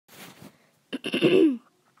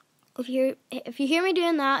If you hear me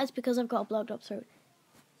doing that, it's because I've got a blocked up throat.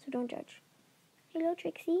 So don't judge. Hello,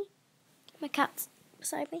 Trixie. My cat's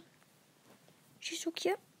beside me. She's so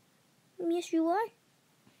cute. Yes, you are.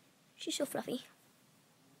 She's so fluffy.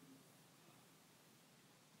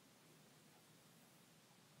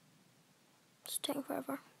 It's taking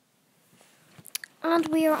forever. And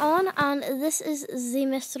we are on, and this is the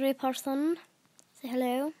mystery person. Say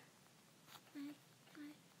hello. Hi.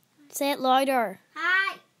 Say it louder.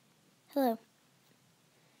 Hi. Hello.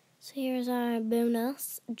 So here's our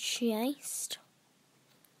bonus chest.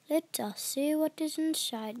 Let us see what is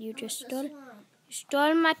inside. You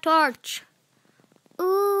stole my torch.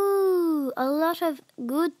 Ooh, a lot of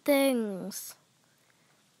good things.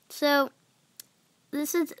 So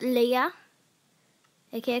this is Leah,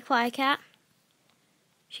 aka Quiet Cat.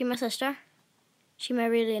 She's my sister. She's my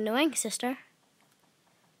really annoying sister.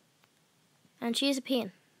 And she's a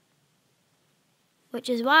pain. Which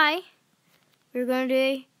is why we're going to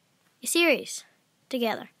do a series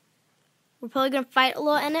together. We're probably going to fight a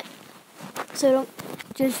lot in it. So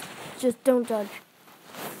just don't judge.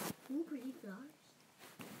 Ooh, pretty flowers.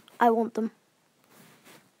 I want them.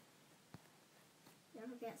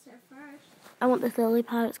 Never gets there first. I want this lily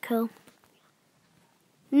pad, it's cool.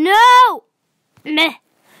 No! Meh.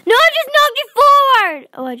 No, I just knocked you forward!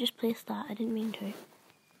 Oh, I just placed that. I didn't mean to.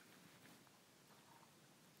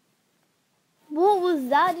 What was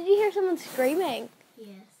that? Did you hear someone screaming? Yes.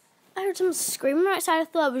 I heard someone screaming outside. I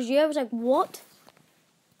thought it was you. I was like, what?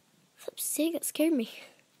 Flip's sake, it scared me.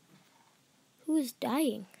 Who is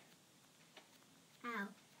dying? Ow.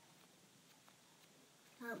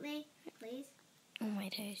 Help me, please. Oh my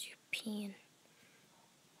days, you're peeing.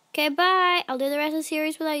 Okay, bye. I'll do the rest of the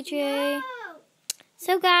series without you. No!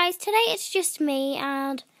 So guys, today it's just me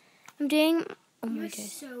and I'm doing... Oh my You're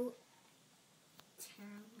days. so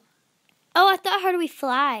terrible. Oh, I thought I heard we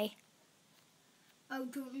fly. Oh,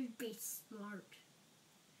 don't you be smart.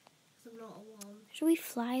 'Cause I'm not a one. Should we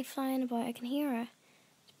flying about? I can hear it.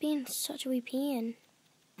 It's being such a wee pain.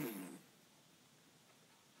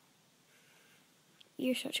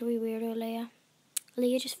 You're such a wee weirdo, Leah.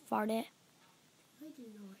 Leah just farted. I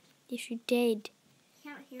did not. Yes, you did.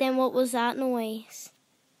 Can't hear Then it. what was that noise?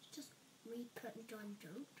 It's just me putting down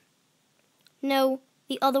dirt. No,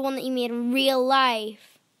 the other one that you made in real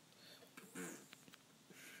life.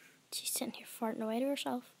 She's sitting here farting away to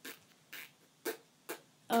herself.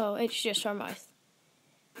 Oh, it's just her mouth.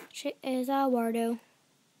 She is a weirdo.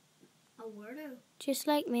 A weirdo. Just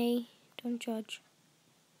like me. Don't judge.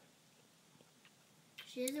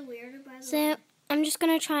 She is a weirdo, by the So, way. I'm just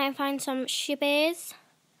going to try and find some sheepies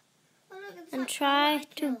Oh, look, it's and that try one I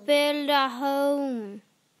to killed. build a home.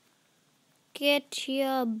 Get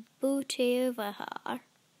your booty over here.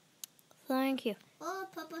 Thank you. Oh,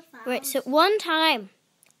 Papa's flowers. Right, so one time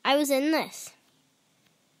I was in this.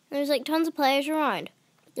 There was like tons of players around.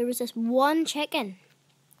 But there was this one chicken.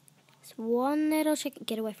 This one little chicken.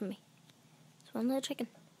 Get away from me. This one little chicken.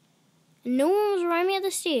 And no one was around me at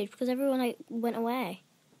the stage because everyone like went away.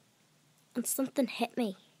 And something hit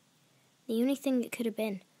me. The only thing it could have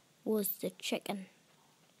been was the chicken.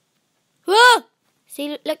 Whoa!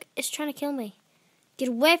 See, look, it's trying to kill me. Get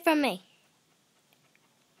away from me.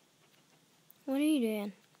 What are you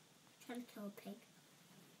doing? Trying to kill a pig.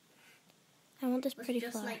 I want this It's pretty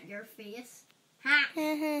just flower. like your face. Ha!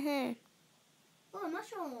 Oh, Oh, a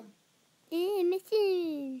mushroom.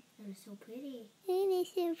 Missy. That is so pretty. It is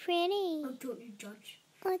so pretty. Oh, don't you judge.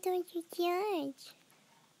 Oh, don't you judge.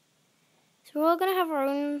 So we're all going to have our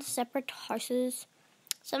own separate houses.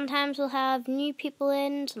 Sometimes we'll have new people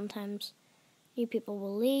in. Sometimes new people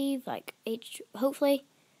will leave. Like hopefully,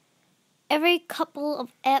 every couple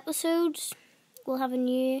of episodes, we'll have a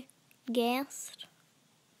new guest.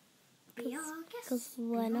 Because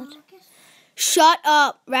why not? Shut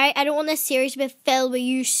up, right? I don't want this series to be filled with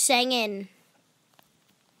you singing.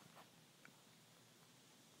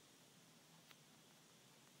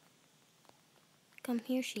 Come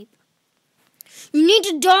here, sheep. You need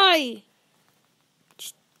to die.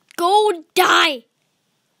 Just go die.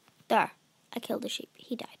 There. I killed the sheep.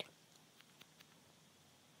 He died.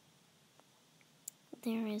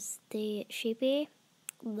 There is the sheepy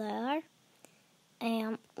there.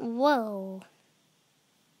 And whoa.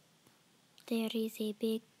 There is a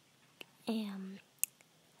big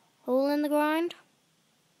hole in the ground.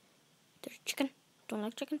 There's a chicken. Don't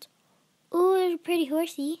like chickens. Oh, there's a pretty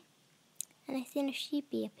horsey. And I seen a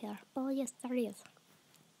sheepy up here. Oh, yes, there is.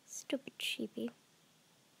 Stupid sheepy.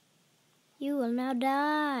 You will now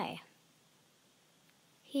die.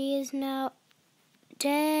 He is now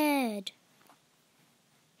dead.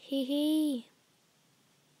 Hee hee.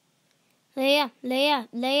 Leia, Leia,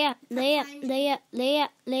 Leia, Leia, Leia, Leia,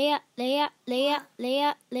 Leia, Leia, Leia,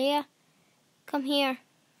 Leia, Leia. Come here.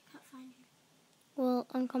 Can't find you. Well,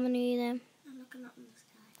 I'm coming to you then. I'm looking up in the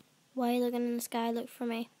sky. Why are you looking in the sky? Look for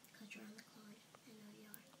me. Because you're on the cloud.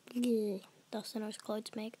 I know you are. Ugh, that's the noise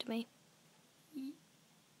clouds make to me.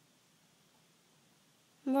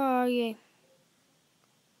 Where are you?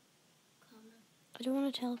 Coming. I don't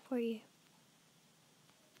want to teleport you.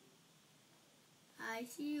 I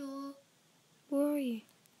see you. Where are you?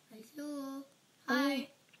 I see you. Oh. Hi.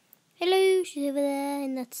 Hello, she's over there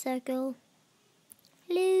in that circle.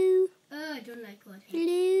 Hello. Oh, I don't like God.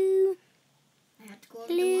 Hello. I have to go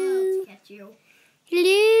over the world to catch you.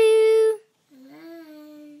 Hello.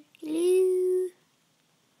 Hello. Hello.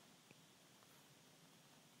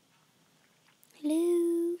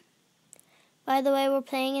 Hello. By the way, we're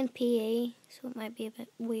playing in PE, so it might be a bit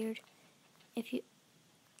weird if you've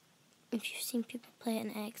seen people play it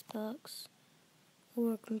in Xbox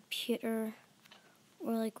or computer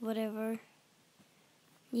or like whatever.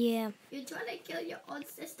 Yeah. You're trying to kill your own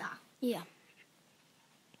sister. Yeah.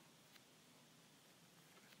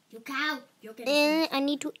 You cow. You're getting I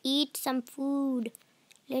need to eat some food.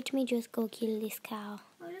 Let me just go kill this cow.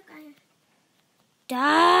 Oh, look,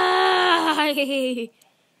 Die!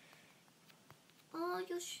 Oh,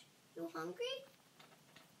 you hungry?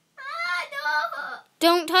 Ah, no!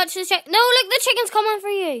 Don't touch the chicken. No, look, the chicken's coming for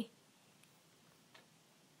you.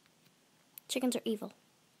 Chickens are evil.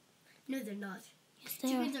 No, they're not. Yes, they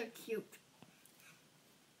Chickens are cute.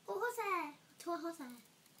 Oh, what's that? What's that?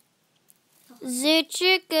 The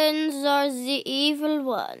chickens are the evil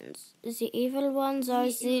ones. The evil ones are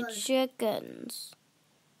the chickens.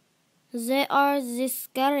 They are the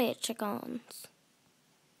scary chickens.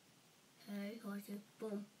 Hey, horses,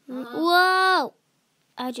 boom. Whoa!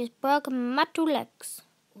 I just broke my 2 legs.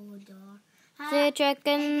 Oh, door. The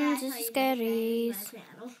chickens are scaries.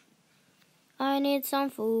 I need some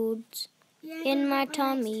food in my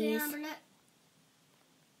tummies.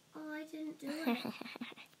 Oh, I didn't do it.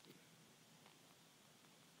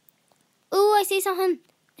 Ooh, I see something.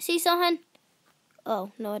 I see something.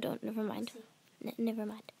 Oh, no, I don't. Never mind. Never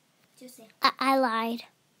mind. Just say. I lied.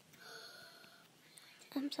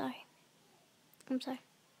 I'm sorry. I'm sorry.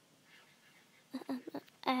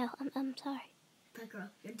 I'm sorry. Bad girl,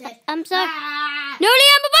 you're dead. I'm sorry. Ah! No,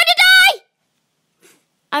 Lee, I'm about to die!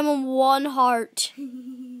 I'm on 1 heart.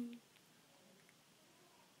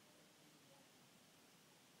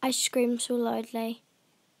 I scream so loudly.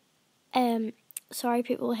 Sorry,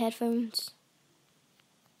 people with headphones.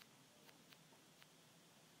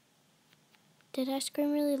 Did I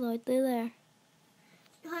scream really loudly there?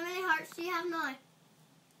 How many hearts do you have now?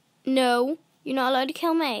 No, you're not allowed to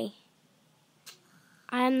kill me.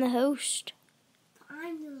 I am the host.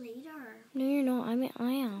 I'm the leader. No, you're not.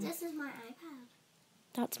 I am. This is my iPad.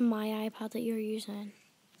 That's my iPad that you're using.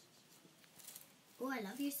 Oh, I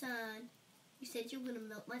love you, son. You said you were going to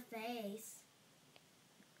melt my face.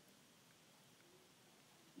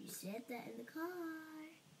 You said that in the car.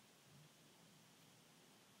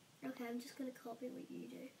 Okay, I'm just going to copy what you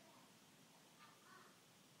do.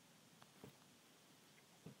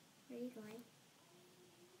 Where are you going?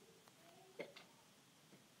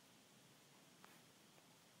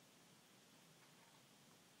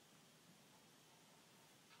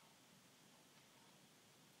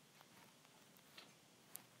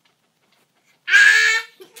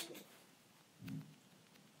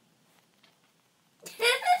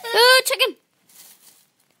 Oh, chicken!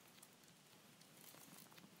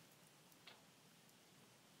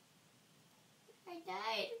 I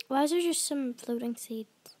died. Why is there just some floating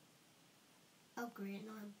seeds? Oh, great.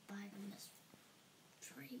 Now I'm back in this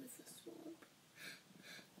tree with the swamp.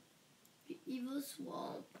 You evil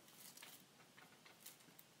swamp.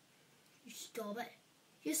 You stop it.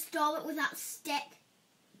 You stop it with that stick.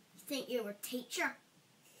 You think you were a teacher?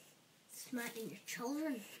 Smacking your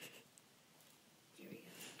children. Here we go.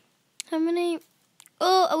 How many?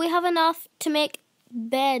 Oh, we have enough to make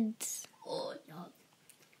beds. Oh, no.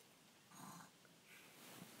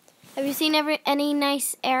 Have you seen any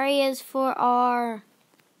nice areas for our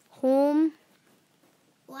home?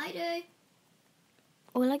 Well, I do.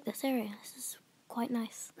 Oh, I like this area. This is quite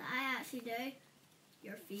nice. But I actually do.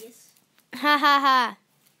 Your face. Ha ha ha.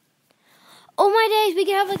 Oh my days, we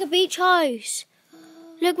can have like a beach house.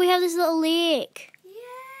 Look, we have this little lake. Yay!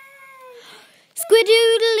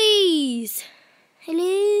 Squidoodlies.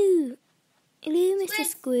 Hello. Hello, Mr.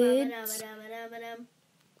 Squid.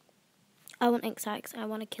 I want insects. I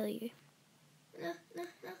want to kill you. No, no,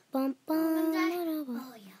 no. Bum, bum, I'm dying. ba, ba.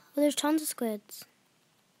 Oh, yeah. Well, there's tons of squids.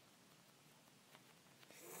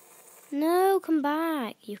 No, come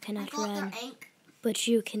back. You I cannot got run. their ink. But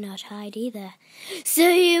you cannot hide either. So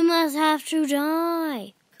you must have to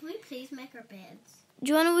die. Can we please make our beds? Do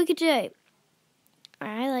you want what we could do?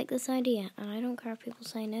 I like this idea, and I don't care if people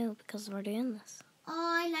say no because we're doing this. Oh,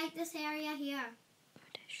 I like this area here.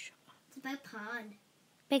 It's a big pond.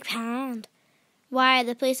 Big pond. Why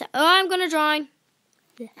the police? Oh, I'm gonna join.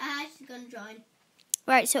 She's gonna join.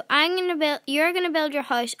 Right, so I'm gonna build. You're gonna build your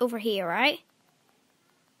house over here, right?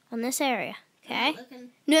 On this area, okay?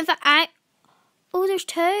 No, in fact, Oh, there's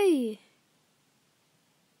two.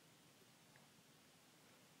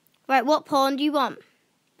 Right, what pond do you want?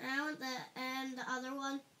 I want the other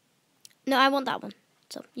one. No, I want that one.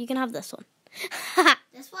 So you can have this one.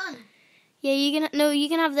 This one. Yeah, you can. No, you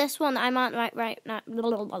can have this one. I'm on right now.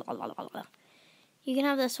 You can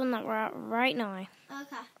have this one that we're at right now.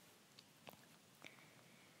 Okay.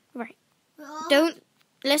 Right. Don't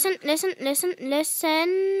listen. Hey.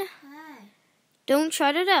 Don't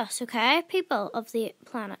shout at us, okay, people of the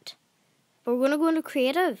planet. We're gonna go into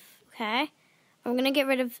creative, okay? I'm gonna get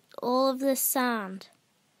rid of all of this sand.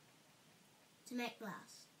 To make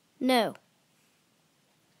glass. No.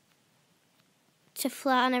 To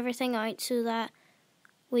flatten everything out so that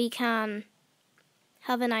we can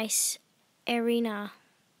have a nice arena.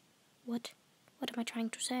 What am I trying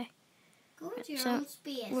to say? Go into your own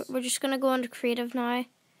space. We're just gonna go into creative now.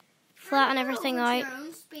 Flatten everything out. Your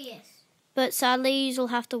own space. But sadly, you'll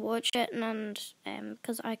have to watch it, and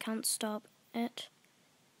because I can't stop it.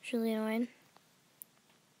 It's really annoying.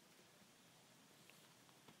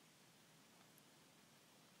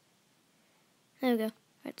 There we go.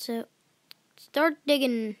 Right, so start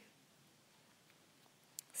digging.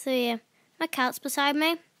 So yeah, my cat's beside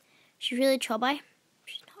me. She's really chubby.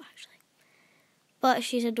 She's not actually, but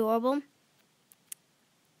she's adorable.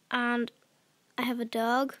 And I have a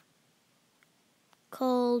dog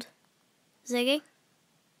called Ziggy.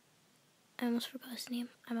 I almost forgot his name.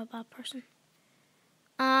 I'm a bad person.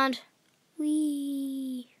 And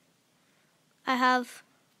I have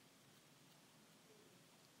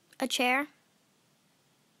a chair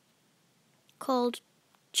called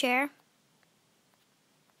Chair.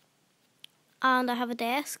 And I have a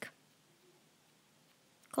desk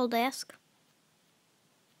called Desk.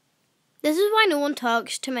 This is why no one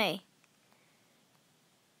talks to me.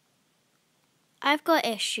 I've got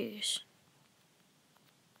issues.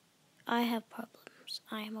 I have problems.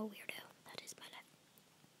 I am a weirdo. That is my life.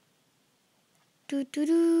 Do do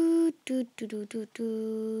do do do do do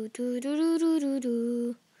do do do do do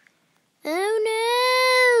do. Oh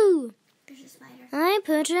no! There's a spider. I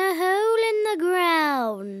put a hole in the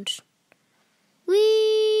ground.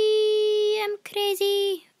 Wee! I'm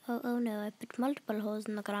crazy. Oh no! I put multiple holes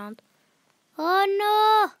in the ground. Oh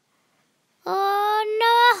no! Oh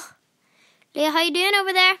no! Leah, how you doing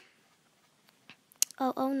over there?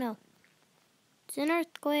 Oh no. It's an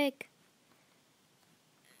earthquake.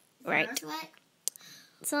 Right.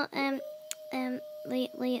 So,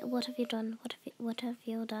 Leah, what have you done? What have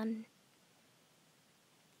you done?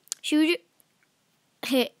 Should we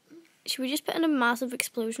just put in a massive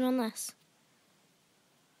explosion on this?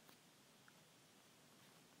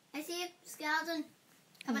 I see a skeleton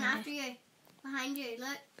coming after you. Behind you,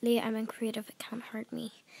 look. Leah, I'm in creative. It can't hurt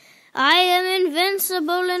me. I am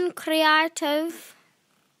invincible and creative.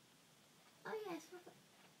 Oh, yes.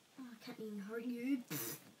 Oh, I can't even hurt you.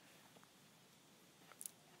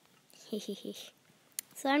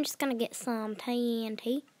 So I'm just going to get some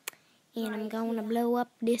TNT. And I'm going to blow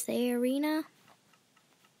up this arena.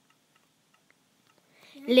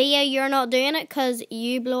 Yeah. Leah, you're not doing it because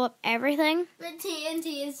you blow up everything. But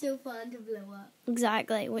TNT is so fun to blow up.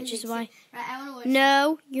 Exactly, which is why. Right, I want to watch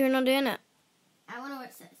No, this. You're not doing it. I want to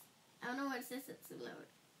watch this. I want to watch this explode.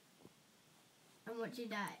 And watch you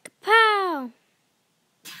die. Pow!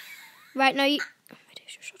 Right, now you... Oh my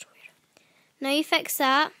days, you're such a weirdo. Now you fix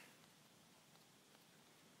that.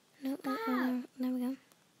 No, there we go.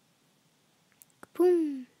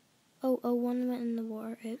 Boom. Oh, one went in the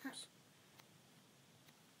water. Oops.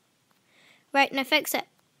 Right, now fix it.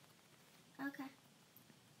 Okay.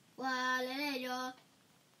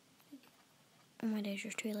 Oh my days,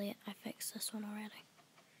 you're too late. I fixed this one already.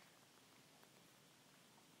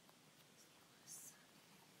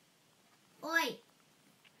 Oi!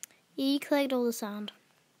 Yeah, you collect all the sand.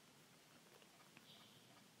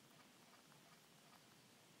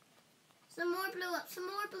 Some more blow ups.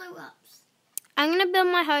 I'm going to build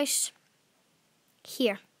my house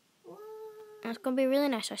here. Whoa. And it's going to be a really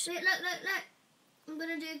nice house. Look. I'm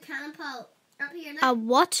going to do a cannon pole. Up here, look. A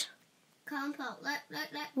what? Cannon pole. Look.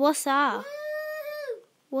 What's that? Woo!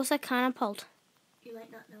 What's a cannon pole? You might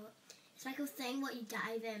not know it. It's like a thing what you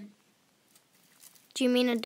dive in. Do you mean a